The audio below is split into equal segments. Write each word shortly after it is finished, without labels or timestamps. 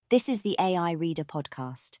This is the AI Reader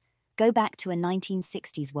podcast. Go back to a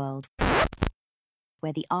 1960s world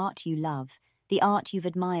where the art you love, the art you've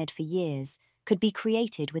admired for years, could be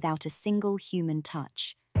created without a single human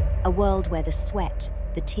touch. A world where the sweat,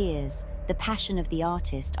 the tears, the passion of the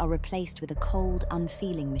artist are replaced with a cold,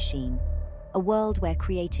 unfeeling machine. A world where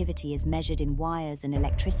creativity is measured in wires and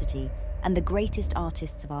electricity, and the greatest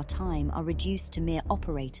artists of our time are reduced to mere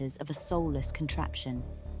operators of a soulless contraption.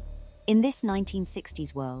 In this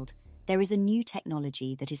 1960s world, there is a new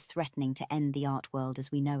technology that is threatening to end the art world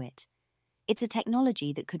as we know it. It's a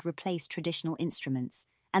technology that could replace traditional instruments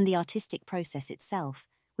and the artistic process itself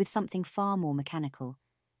with something far more mechanical.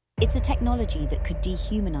 It's a technology that could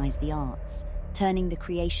dehumanize the arts, turning the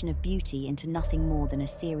creation of beauty into nothing more than a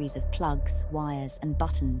series of plugs, wires, and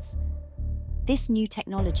buttons. This new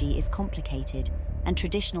technology is complicated, and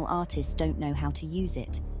traditional artists don't know how to use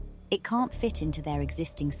it. It can't fit into their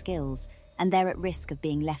existing skills, and they're at risk of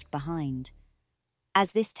being left behind.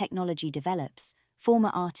 As this technology develops, former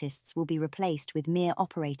artists will be replaced with mere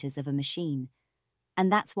operators of a machine. And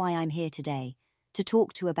that's why I'm here today, to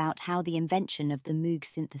talk to you about how the invention of the Moog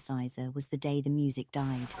synthesizer was the day the music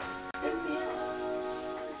died.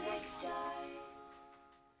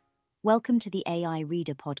 Welcome to the AI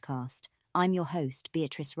Reader podcast. I'm your host,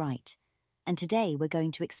 Beatrice Wright, and today we're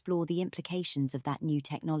going to explore the implications of that new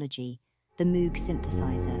technology, the Moog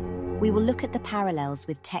synthesizer. We will look at the parallels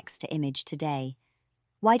with text-to-image today.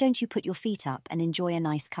 Why don't you put your feet up and enjoy a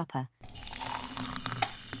nice cuppa?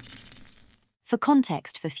 For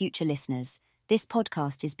context for future listeners, this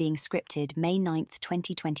podcast is being scripted May 9th,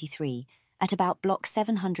 2023, at about block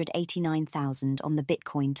 789,000 on the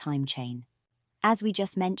Bitcoin time chain. As we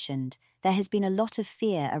just mentioned, there has been a lot of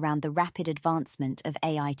fear around the rapid advancement of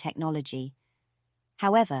AI technology.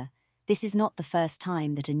 However, this is not the first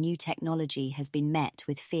time that a new technology has been met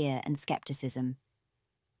with fear and skepticism.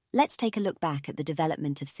 Let's take a look back at the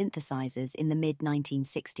development of synthesizers in the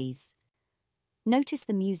mid-1960s. Notice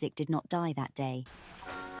the music did not die that day.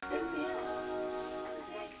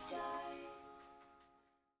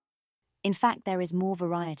 In fact, there is more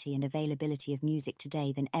variety and availability of music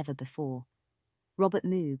today than ever before. Robert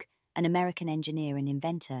Moog, an American engineer and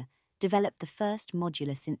inventor, developed the first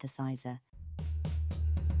modular synthesizer.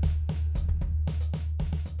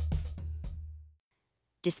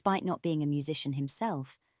 Despite not being a musician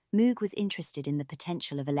himself, Moog was interested in the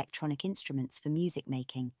potential of electronic instruments for music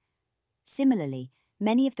making. Similarly,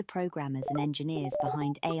 many of the programmers and engineers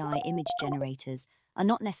behind AI image generators are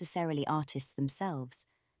not necessarily artists themselves,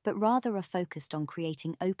 but rather are focused on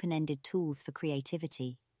creating open-ended tools for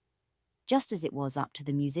creativity. Just as it was up to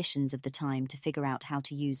the musicians of the time to figure out how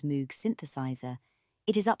to use Moog's synthesizer,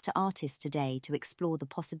 it is up to artists today to explore the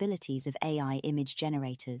possibilities of AI image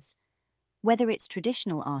generators. Whether it's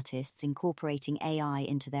traditional artists incorporating AI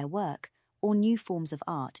into their work or new forms of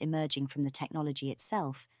art emerging from the technology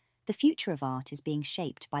itself, the future of art is being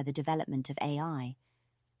shaped by the development of AI.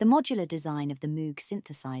 The modular design of the Moog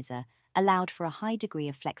synthesizer allowed for a high degree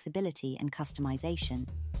of flexibility and customization.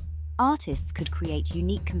 Artists could create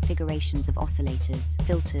unique configurations of oscillators,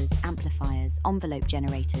 filters, amplifiers, envelope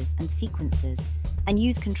generators, and sequencers, and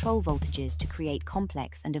use control voltages to create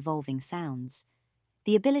complex and evolving sounds.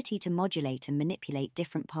 The ability to modulate and manipulate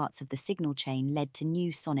different parts of the signal chain led to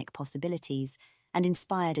new sonic possibilities and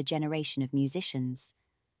inspired a generation of musicians.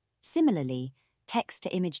 Similarly,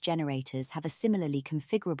 text-to-image generators have a similarly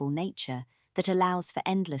configurable nature that allows for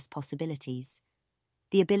endless possibilities.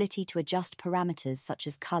 The ability to adjust parameters such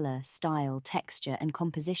as color, style, texture, and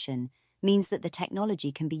composition means that the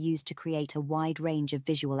technology can be used to create a wide range of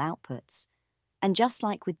visual outputs. And just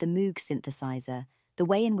like with the Moog synthesizer, the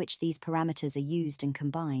way in which these parameters are used and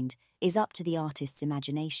combined is up to the artist's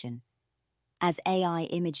imagination. As AI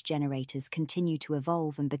image generators continue to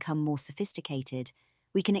evolve and become more sophisticated,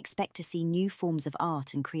 we can expect to see new forms of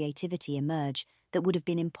art and creativity emerge that would have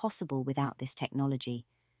been impossible without this technology.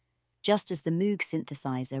 Just as the Moog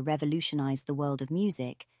synthesizer revolutionized the world of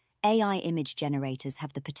music, AI image generators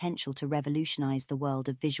have the potential to revolutionize the world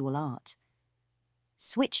of visual art.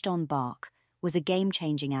 Switched on Bach was a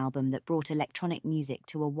game-changing album that brought electronic music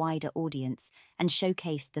to a wider audience and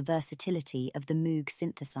showcased the versatility of the Moog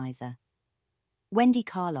synthesizer. Wendy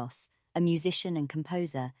Carlos, a musician and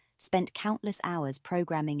composer, spent countless hours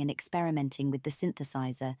programming and experimenting with the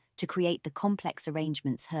synthesizer to create the complex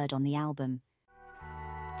arrangements heard on the album.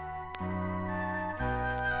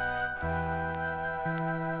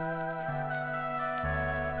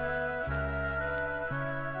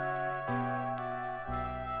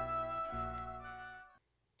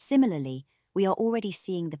 Similarly, we are already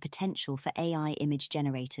seeing the potential for AI image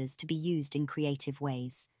generators to be used in creative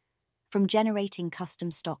ways. From generating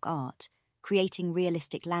custom stock art, creating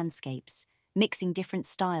realistic landscapes, mixing different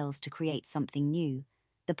styles to create something new,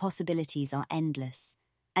 the possibilities are endless.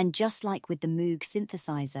 And just like with the Moog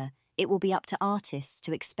synthesizer, it will be up to artists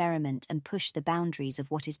to experiment and push the boundaries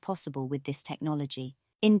of what is possible with this technology.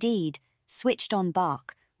 Indeed, Switched On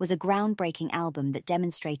Bach was a groundbreaking album that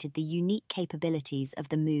demonstrated the unique capabilities of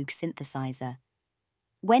the Moog synthesizer.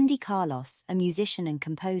 Wendy Carlos, a musician and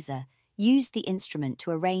composer, used the instrument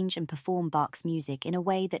to arrange and perform Bach's music in a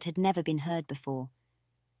way that had never been heard before.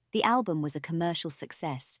 The album was a commercial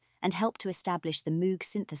success and helped to establish the Moog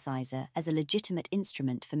synthesizer as a legitimate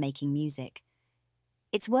instrument for making music.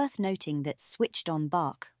 It's worth noting that Switched On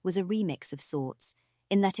Bach was a remix of sorts,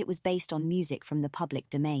 in that it was based on music from the public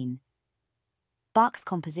domain. Bach's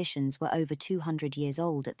compositions were over 200 years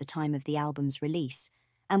old at the time of the album's release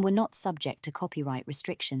and were not subject to copyright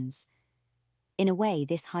restrictions. In a way,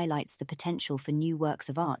 this highlights the potential for new works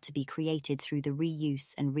of art to be created through the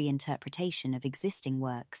reuse and reinterpretation of existing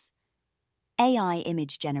works. AI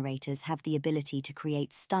image generators have the ability to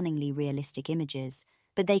create stunningly realistic images,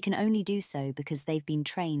 but they can only do so because they've been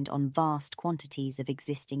trained on vast quantities of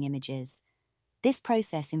existing images. This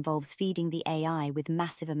process involves feeding the AI with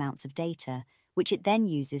massive amounts of data, which it then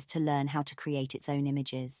uses to learn how to create its own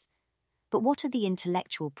images. But what are the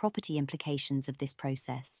intellectual property implications of this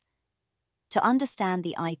process? To understand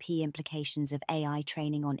the IP implications of AI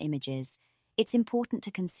training on images, it's important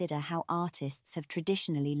to consider how artists have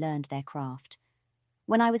traditionally learned their craft.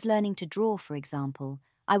 When I was learning to draw, for example,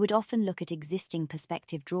 I would often look at existing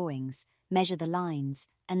perspective drawings, measure the lines,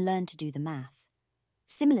 and learn to do the math.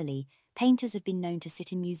 Similarly, painters have been known to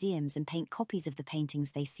sit in museums and paint copies of the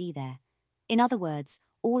paintings they see there. In other words,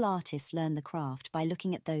 all artists learn the craft by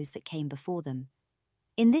looking at those that came before them.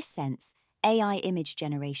 In this sense, AI image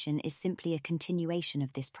generation is simply a continuation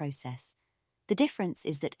of this process. The difference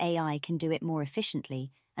is that AI can do it more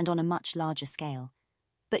efficiently and on a much larger scale.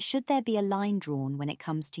 But should there be a line drawn when it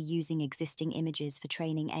comes to using existing images for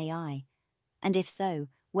training AI? And if so,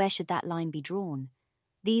 where should that line be drawn?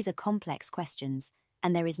 These are complex questions,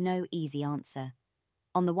 and there is no easy answer.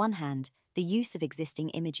 On the one hand, the use of existing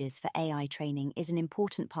images for AI training is an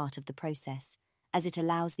important part of the process, as it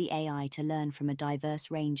allows the AI to learn from a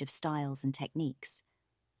diverse range of styles and techniques.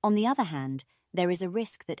 On the other hand, there is a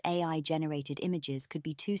risk that AI-generated images could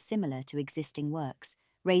be too similar to existing works,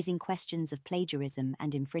 raising questions of plagiarism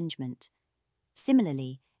and infringement.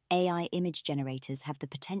 Similarly, AI image generators have the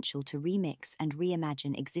potential to remix and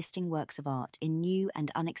reimagine existing works of art in new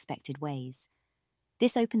and unexpected ways.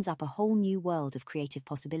 This opens up a whole new world of creative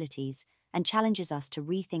possibilities and challenges us to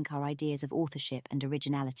rethink our ideas of authorship and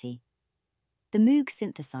originality. The Moog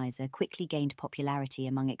synthesizer quickly gained popularity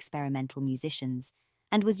among experimental musicians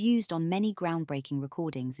and was used on many groundbreaking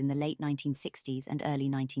recordings in the late 1960s and early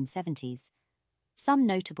 1970s. Some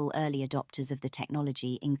notable early adopters of the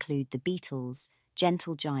technology include the Beatles,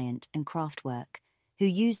 Gentle Giant, and Kraftwerk, who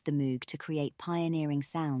used the Moog to create pioneering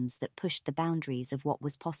sounds that pushed the boundaries of what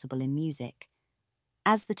was possible in music.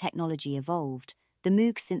 As the technology evolved, the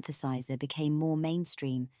Moog synthesizer became more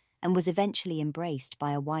mainstream and was eventually embraced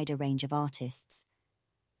by a wider range of artists.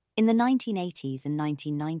 In the 1980s and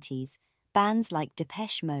 1990s, bands like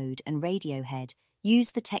Depeche Mode and Radiohead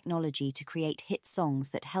used the technology to create hit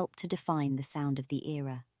songs that helped to define the sound of the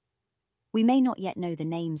era. We may not yet know the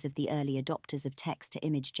names of the early adopters of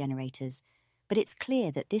text-to-image generators, but it's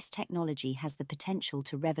clear that this technology has the potential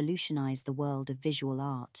to revolutionize the world of visual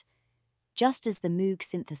art. Just as the Moog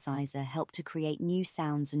synthesizer helped to create new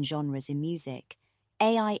sounds and genres in music,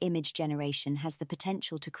 AI image generation has the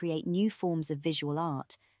potential to create new forms of visual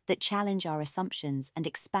art that challenge our assumptions and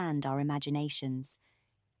expand our imaginations.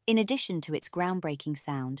 In addition to its groundbreaking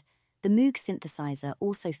sound, the Moog synthesizer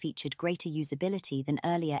also featured greater usability than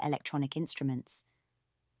earlier electronic instruments.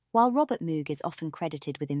 While Robert Moog is often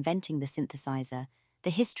credited with inventing the synthesizer, the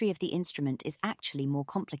history of the instrument is actually more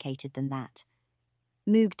complicated than that.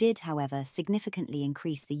 Moog did, however, significantly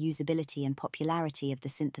increase the usability and popularity of the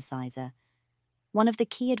synthesizer. One of the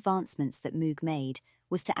key advancements that Moog made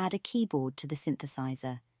was to add a keyboard to the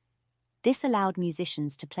synthesizer. This allowed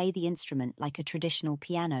musicians to play the instrument like a traditional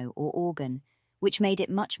piano or organ, which made it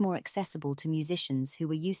much more accessible to musicians who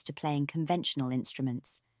were used to playing conventional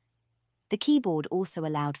instruments. The keyboard also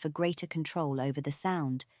allowed for greater control over the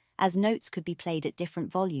sound, as notes could be played at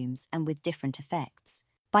different volumes and with different effects.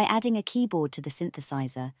 By adding a keyboard to the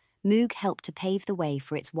synthesizer, Moog helped to pave the way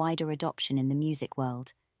for its wider adoption in the music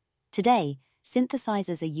world. Today,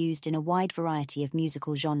 synthesizers are used in a wide variety of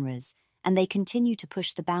musical genres, and they continue to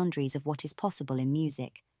push the boundaries of what is possible in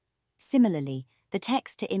music. Similarly, the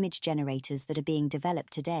text-to-image generators that are being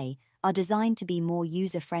developed today are designed to be more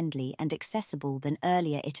user-friendly and accessible than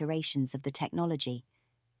earlier iterations of the technology.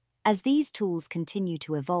 As these tools continue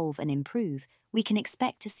to evolve and improve, we can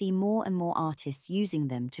expect to see more and more artists using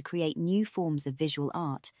them to create new forms of visual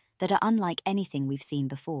art that are unlike anything we've seen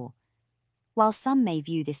before. While some may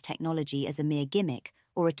view this technology as a mere gimmick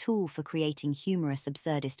or a tool for creating humorous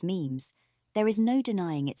absurdist memes, there is no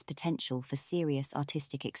denying its potential for serious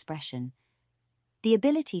artistic expression. The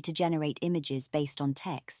ability to generate images based on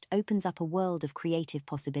text opens up a world of creative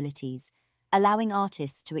possibilities, allowing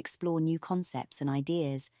artists to explore new concepts and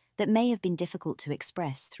ideas that may have been difficult to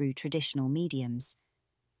express through traditional mediums.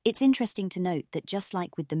 It's interesting to note that just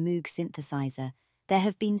like with the Moog synthesizer, there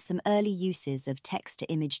have been some early uses of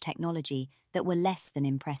text-to-image technology that were less than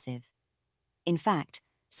impressive. In fact,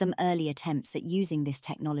 some early attempts at using this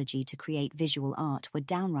technology to create visual art were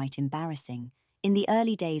downright embarrassing. In the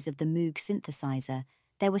early days of the Moog synthesizer,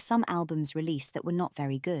 there were some albums released that were not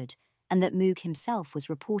very good, and that Moog himself was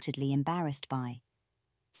reportedly embarrassed by.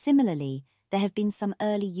 Similarly, there have been some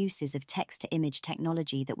early uses of text-to-image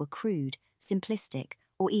technology that were crude, simplistic,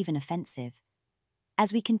 or even offensive.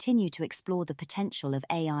 As we continue to explore the potential of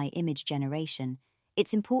AI image generation,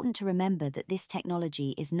 it's important to remember that this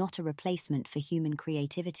technology is not a replacement for human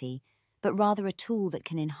creativity, but rather a tool that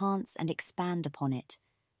can enhance and expand upon it.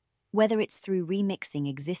 Whether it's through remixing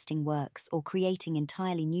existing works or creating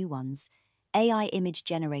entirely new ones, AI image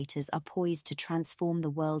generators are poised to transform the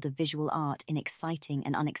world of visual art in exciting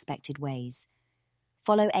and unexpected ways.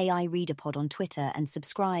 Follow AI ReaderPod on Twitter and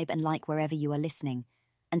subscribe and like wherever you are listening.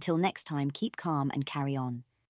 Until next time, keep calm and carry on.